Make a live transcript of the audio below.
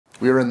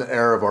We are in the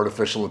era of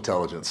artificial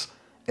intelligence.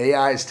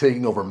 AI is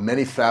taking over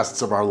many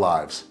facets of our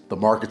lives. The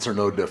markets are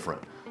no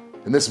different.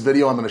 In this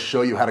video, I'm going to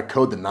show you how to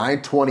code the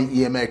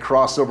 920 EMA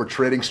crossover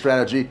trading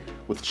strategy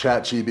with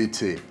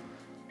ChatGPT.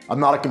 I'm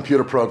not a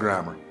computer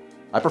programmer.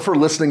 I prefer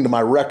listening to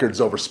my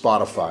records over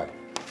Spotify,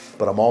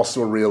 but I'm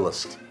also a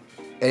realist.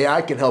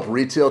 AI can help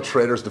retail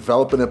traders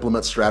develop and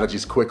implement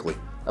strategies quickly.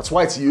 That's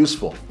why it's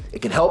useful.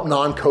 It can help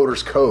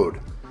non-coders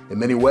code. In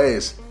many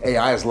ways,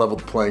 AI has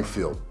leveled the playing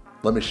field.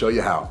 Let me show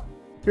you how.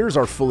 Here's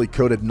our fully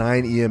coded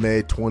 9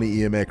 EMA,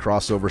 20 EMA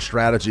crossover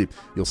strategy.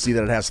 You'll see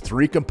that it has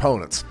 3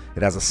 components.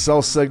 It has a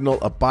sell signal,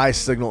 a buy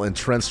signal, and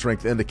trend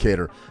strength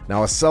indicator.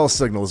 Now, a sell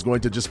signal is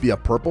going to just be a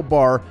purple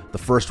bar, the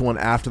first one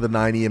after the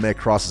 9 EMA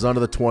crosses under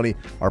the 20.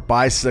 Our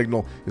buy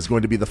signal is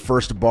going to be the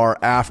first bar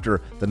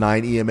after the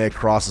 9 EMA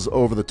crosses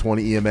over the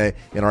 20 EMA,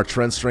 and our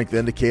trend strength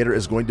indicator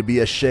is going to be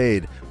a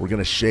shade. We're going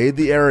to shade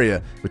the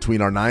area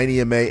between our 9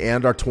 EMA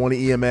and our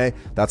 20 EMA.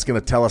 That's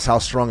going to tell us how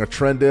strong a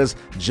trend is.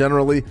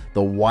 Generally,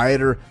 the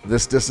wider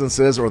this distance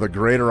is, or the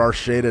greater our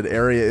shaded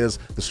area is,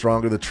 the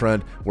stronger the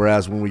trend.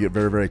 Whereas when we get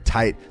very, very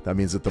tight, that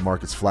means that the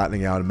market's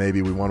flattening out and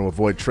maybe we want to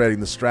avoid trading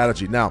the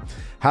strategy. Now,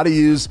 how to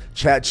use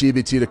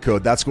ChatGPT to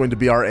code. That's going to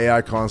be our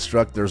AI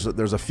construct. There's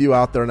a few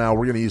out there now.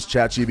 We're going to use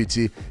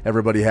ChatGPT.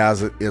 Everybody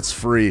has it. It's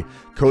free.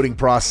 Coding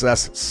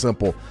process,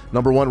 simple.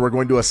 Number one, we're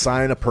going to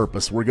assign a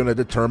purpose. We're going to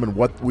determine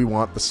what we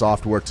want the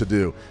software to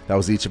do. That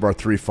was each of our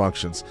 3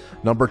 functions.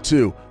 Number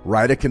 2,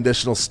 write a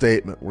conditional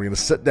statement. We're going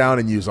to sit down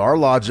and use our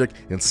logic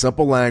in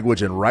simple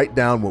language and write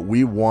down what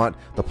we want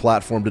the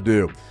platform to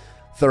do.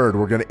 Third,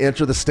 we're going to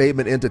enter the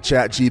statement into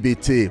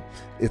ChatGPT.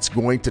 It's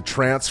going to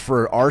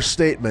transfer our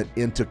statement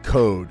into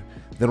code.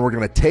 Then we're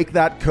going to take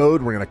that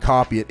code, we're going to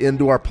copy it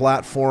into our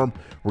platform.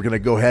 We're going to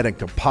go ahead and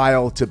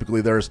compile.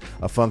 Typically, there's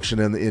a function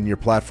in your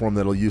platform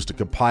that'll use to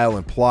compile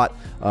and plot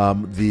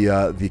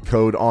the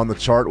code on the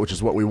chart, which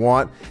is what we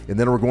want. And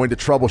then we're going to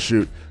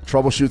troubleshoot.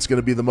 Troubleshoot's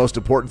going to be the most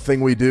important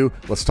thing we do.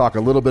 Let's talk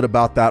a little bit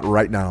about that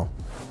right now.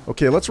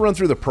 Okay, let's run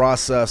through the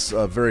process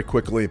very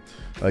quickly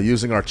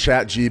using our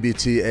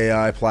ChatGPT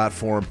AI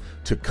platform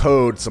to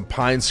code some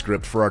Pine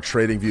script for our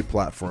TradingView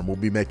platform. We'll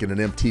be making an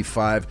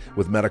MT5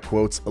 with meta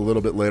quotes a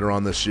little bit later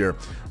on this year.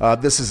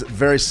 This is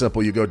very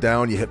simple. You go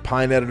down, you hit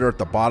Pine Editor at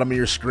the bottom of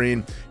your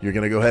screen. You're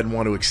going to go ahead and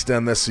want to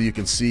extend this so you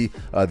can see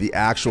the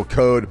actual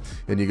code,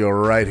 and you go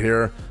right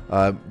here.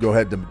 Go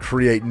ahead to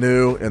create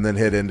new and then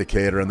hit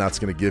indicator, and that's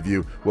going to give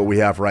you what we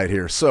have right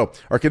here. So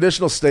our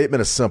conditional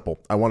statement is simple.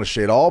 I want to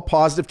shade all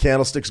positive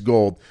candlesticks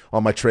gold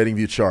on my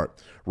TradingView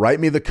chart.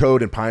 Write me the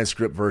code in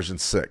PineScript version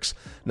 6.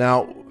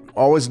 Now,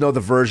 always know the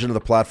version of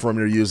the platform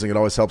you're using. It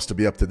always helps to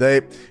be up to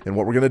date. And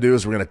what we're going to do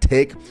is we're going to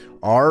take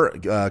our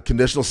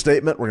conditional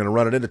statement, we're going to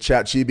run it into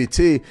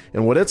ChatGPT,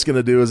 and what it's going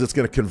to do is it's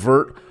going to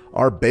convert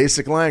our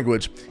basic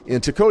language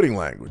into coding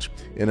language.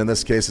 And in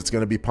this case, it's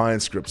going to be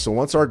PineScript. So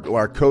once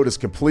our code is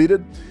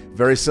completed,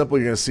 very simple,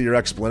 you're going to see your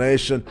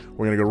explanation.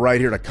 We're going to go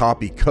right here to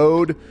copy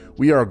code.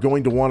 We are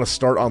going to want to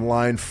start on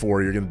line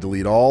 4. You're going to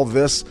delete all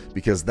this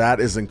because that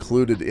is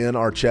included in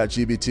our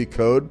ChatGPT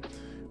code.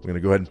 We're going to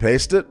go ahead and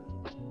paste it.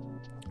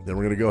 Then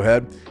we're going to go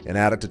ahead and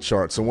add it to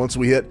chart. So once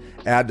we hit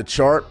add to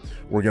chart,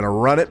 we're going to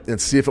run it and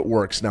see if it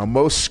works. Now,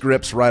 most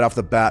scripts right off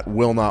the bat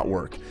will not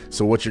work.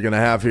 So what you're going to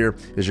have here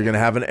is you're going to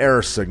have an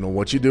error signal.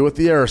 What you do with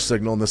the error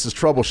signal, and this is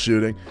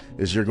troubleshooting,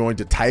 is you're going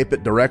to type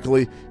it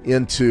directly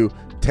into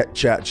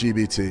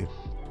ChatGPT.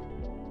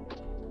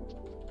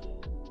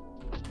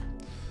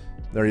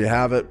 There you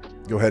have it.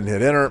 Go ahead and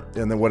hit enter,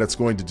 and then what it's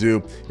going to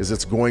do is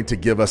it's going to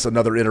give us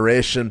another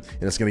iteration,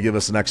 and it's going to give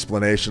us an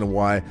explanation of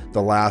why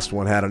the last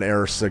one had an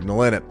error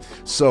signal in it.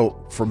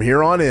 So from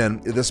here on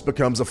in, this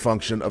becomes a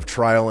function of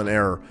trial and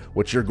error.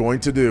 What you're going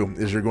to do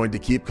is you're going to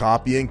keep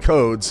copying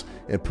codes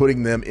and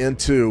putting them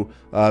into,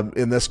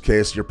 in this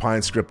case, your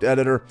PineScript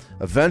editor.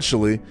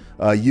 Eventually,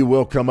 you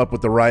will come up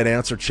with the right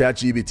answer.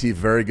 ChatGPT,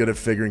 very good at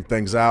figuring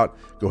things out.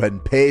 Go ahead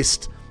and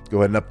paste. Go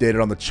ahead and update it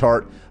on the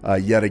chart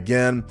yet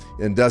again.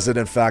 And does it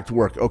in fact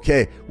work?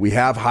 Okay, we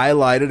have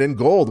highlighted in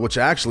gold, which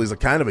actually is a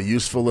kind of a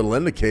useful little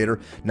indicator.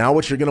 Now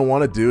what you're going to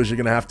want to do is you're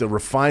going to have to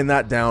refine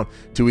that down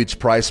to each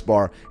price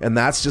bar. And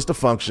that's just a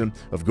function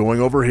of going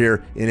over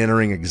here and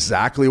entering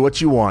exactly what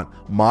you want.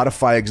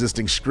 Modify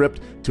existing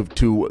script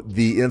to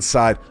the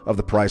inside of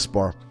the price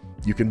bar.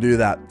 You can do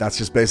that. That's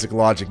just basic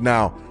logic.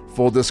 Now,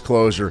 full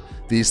disclosure,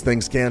 these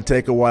things can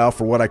take a while.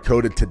 For what I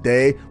coded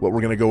today, what we're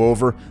going to go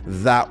over,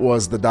 that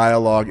was the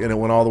dialogue, and it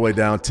went all the way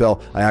down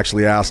till I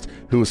actually asked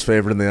who was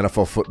favored in the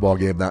NFL football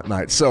game that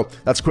night. So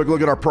that's a quick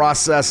look at our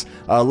process.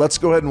 Let's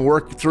go ahead and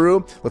work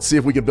through. Let's see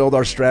if we can build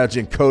our strategy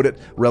and code it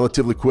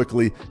relatively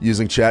quickly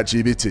using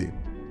ChatGPT.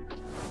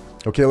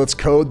 Okay, let's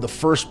code the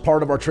first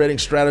part of our trading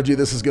strategy.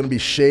 This is going to be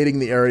shading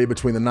the area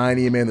between the 9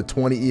 EMA and the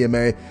 20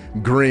 EMA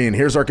green.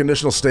 Here's our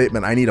conditional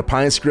statement. I need a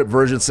PineScript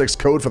version 6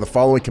 code for the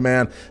following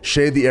command.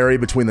 Shade the area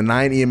between the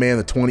 9 EMA and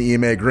the 20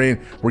 EMA green.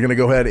 We're going to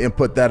go ahead and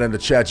input that into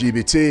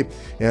ChatGPT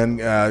and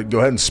go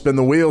ahead and spin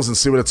the wheels and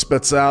see what it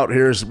spits out.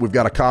 We've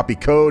got a copy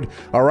code.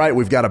 All right,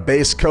 we've got a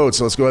base code.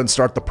 So let's go ahead and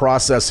start the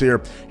process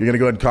here. You're going to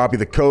go ahead and copy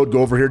the code. Go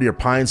over here to your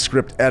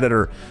PineScript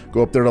editor.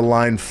 Go up there to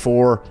line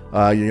 4.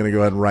 You're going to go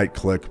ahead and right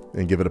click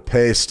and give it a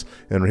paste.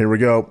 And here we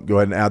go. Go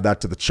ahead and add that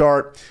to the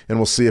chart and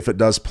we'll see if it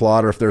does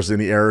plot or if there's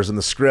any errors in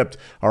the script.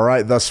 All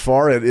right, thus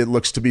far it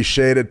looks to be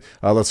shaded.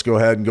 Let's go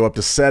ahead and go up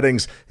to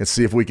settings and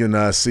see if we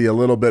can see a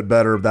little bit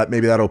better.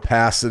 Maybe that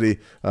opacity,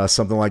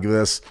 something like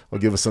this, will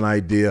give us an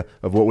idea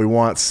of what we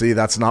want. See,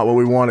 that's not what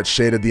we want. It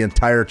shaded the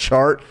entire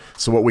chart.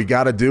 So what we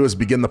got to do is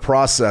begin the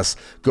process.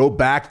 Go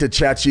back to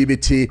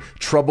ChatGPT,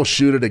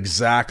 troubleshoot it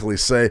exactly.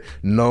 Say,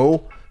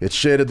 no, it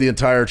shaded the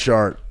entire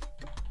chart.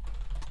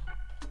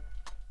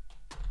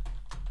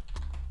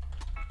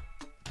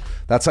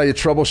 That's how you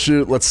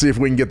troubleshoot. Let's see if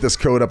we can get this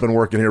code up and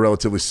working here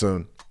relatively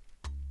soon.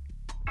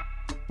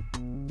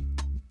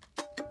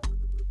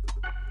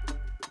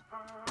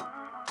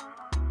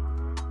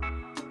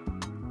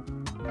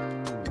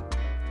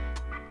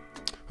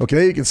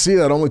 Okay, you can see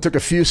that only took a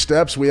few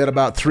steps. We had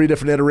about 3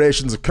 different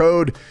iterations of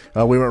code.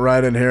 We went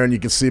right in here and you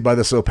can see by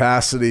this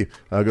opacity,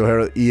 go here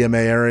to the EMA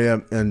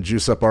area and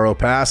juice up our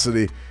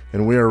opacity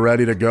and we are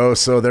ready to go.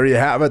 So there you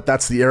have it.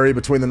 That's the area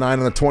between the 9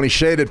 and the 20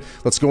 shaded.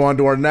 Let's go on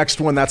to our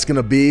next one. That's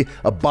gonna be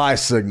a buy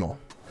signal.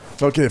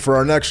 Okay, for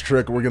our next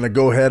trick, we're gonna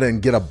go ahead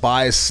and get a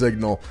buy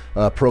signal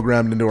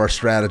programmed into our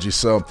strategy.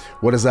 So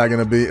what is that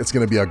gonna be? It's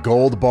gonna be a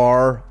gold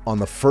bar on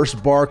the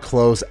first bar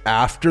close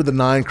after the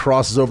 9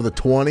 crosses over the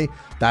 20.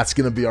 That's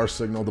gonna be our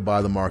signal to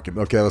buy the market.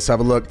 Okay, let's have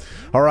a look.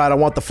 All right, I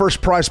want the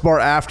first price bar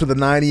after the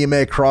 9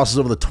 EMA crosses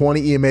over the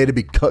 20 EMA to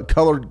be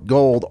colored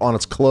gold on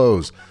its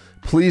close.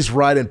 Please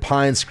write in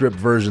PineScript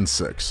version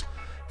 6.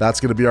 That's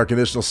gonna be our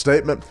conditional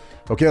statement.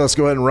 Okay, let's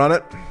go ahead and run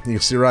it. You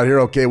can see right here,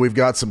 okay, we've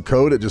got some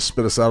code. It just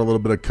spit us out a little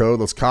bit of code.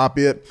 Let's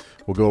copy it.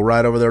 We'll go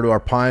right over there to our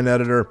Pine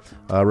editor.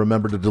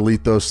 Remember to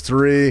delete those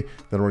 3.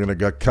 Then we're gonna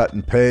go cut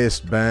and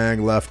paste,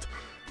 bang, left,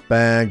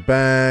 bang,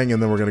 bang,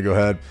 and then we're gonna go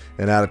ahead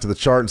and add it to the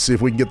chart and see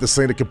if we can get this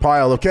thing to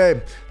compile.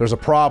 Okay, there's a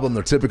problem.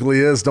 There typically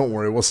is. Don't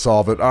worry, we'll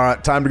solve it. All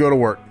right, time to go to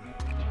work.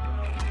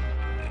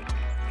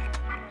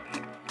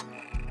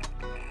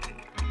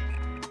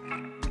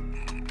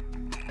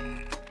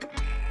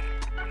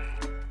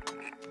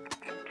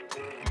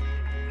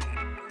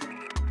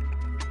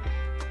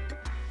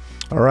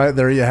 All right,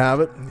 there you have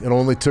it. It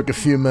only took a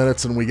few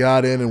minutes and we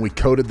got in and we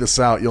coded this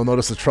out. You'll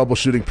notice the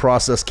troubleshooting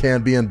process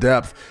can be in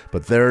depth,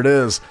 but there it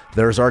is.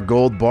 There's our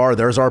gold bar.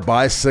 There's our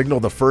buy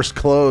signal, the first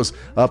close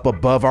up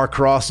above our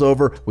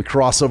crossover. We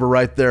cross over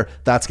right there.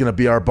 That's gonna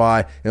be our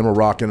buy and we're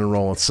rocking and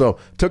rolling. So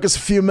took us a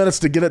few minutes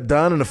to get it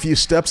done and a few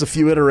steps, a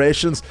few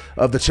iterations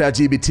of the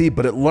ChatGPT,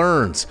 but it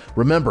learns.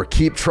 Remember,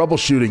 keep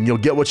troubleshooting. You'll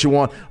get what you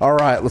want. All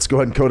right, let's go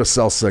ahead and code a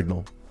sell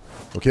signal.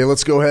 Okay,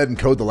 let's go ahead and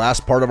code the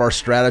last part of our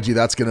strategy.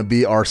 That's going to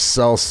be our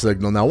sell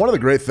signal. Now, one of the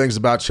great things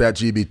about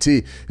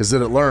ChatGPT is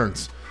that it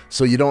learns.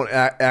 So you don't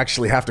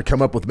actually have to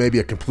come up with maybe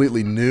a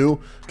completely new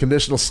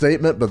conditional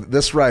statement, but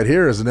this right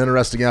here is an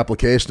interesting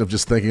application of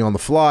just thinking on the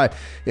fly.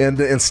 And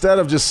instead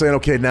of just saying,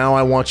 okay, now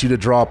I want you to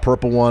draw a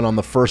purple one on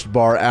the first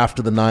bar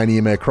after the 9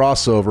 EMA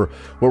crossover,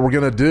 what we're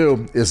going to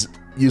do is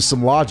use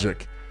some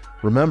logic.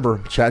 Remember,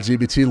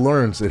 ChatGPT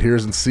learns. It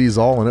hears and sees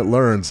all, and it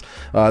learns.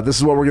 This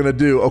is what we're going to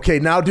do. Okay,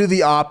 now do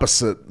the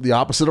opposite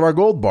of our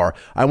gold bar.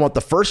 I want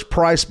the first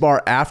price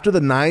bar after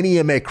the 9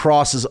 EMA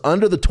crosses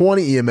under the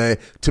 20 EMA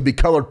to be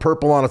colored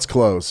purple on its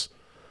close.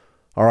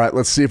 All right,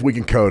 let's see if we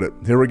can code it.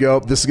 Here we go.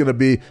 This is going to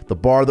be the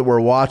bar that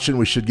we're watching.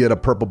 We should get a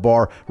purple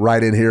bar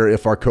right in here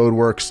if our code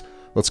works.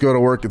 Let's go to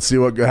work and see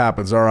what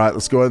happens. All right,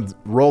 let's go ahead and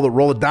roll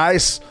the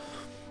dice.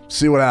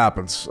 See what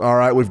happens. All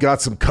right, we've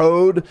got some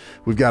code.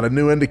 We've got a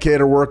new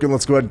indicator working.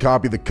 Let's go ahead and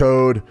copy the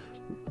code,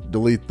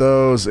 delete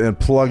those, and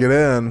plug it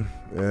in.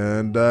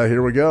 And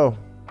here we go.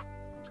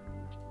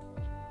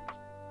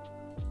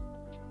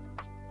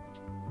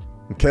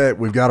 Okay,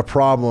 we've got a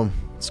problem.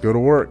 Let's go to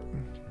work.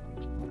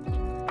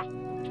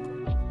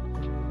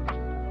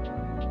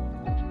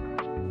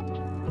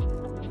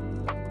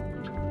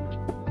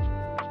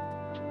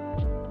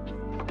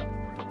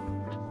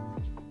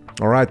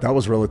 All right, that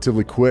was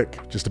relatively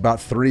quick, just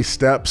about 3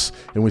 steps,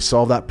 and we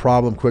solved that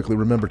problem quickly.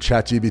 Remember,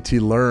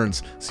 ChatGPT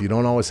learns, so you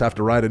don't always have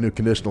to write a new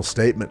conditional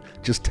statement.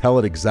 Just tell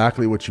it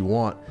exactly what you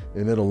want,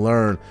 and it'll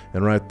learn.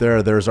 And right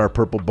there, there's our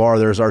purple bar,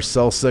 there's our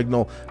sell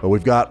signal. But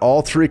we've got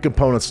all 3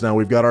 components now.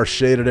 We've got our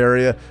shaded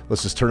area.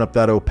 Let's just turn up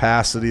that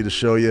opacity to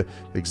show you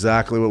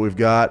exactly what we've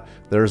got.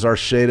 There's our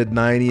shaded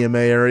 9 EMA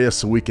area,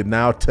 so we can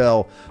now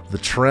tell the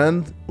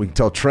trend. We can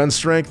tell trend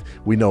strength.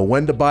 We know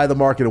when to buy the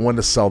market and when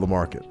to sell the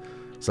market.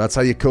 So that's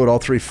how you code all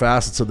 3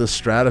 facets of this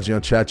strategy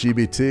on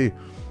ChatGPT.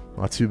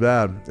 Not too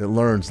bad. It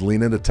learns.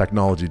 Lean into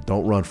technology.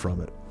 Don't run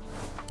from it.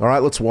 All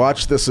right, let's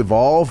watch this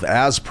evolve.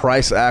 As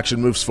price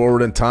action moves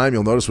forward in time,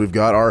 you'll notice we've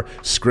got our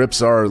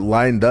scripts are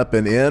lined up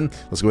and in.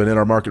 Let's go ahead and hit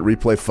our market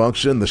replay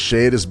function. The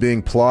shade is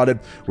being plotted.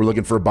 We're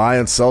looking for buy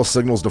and sell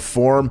signals to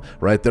form.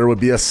 Right there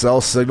would be a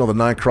sell signal. The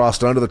 9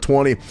 crossed under the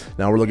 20.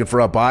 Now we're looking for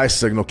a buy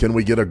signal. Can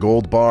we get a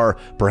gold bar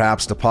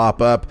perhaps to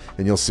pop up?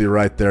 And you'll see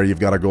right there you've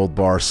got a gold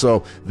bar.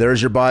 So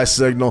there's your buy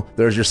signal.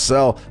 There's your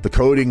sell. The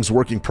coding's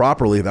working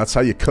properly. That's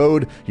how you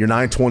code your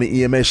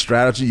 920 EMA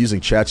strategy using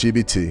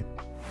ChatGPT.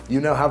 You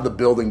now have the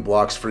building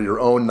blocks for your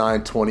own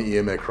 920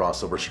 EMA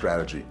crossover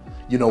strategy.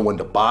 You know when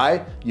to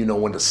buy, you know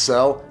when to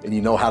sell, and you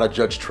know how to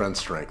judge trend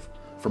strength.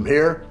 From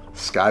here,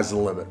 sky's the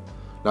limit.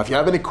 Now, if you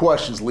have any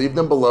questions, leave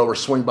them below or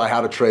swing by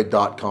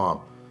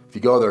howtotrade.com. If you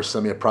go there,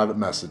 send me a private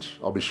message.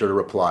 I'll be sure to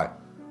reply.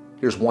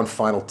 Here's one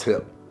final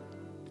tip.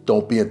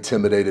 Don't be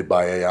intimidated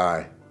by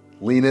AI.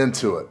 Lean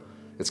into it.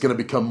 It's going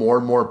to become more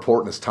and more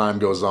important as time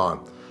goes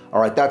on.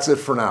 All right, that's it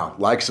for now.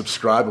 Like,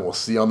 subscribe, and we'll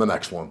see you on the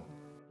next one.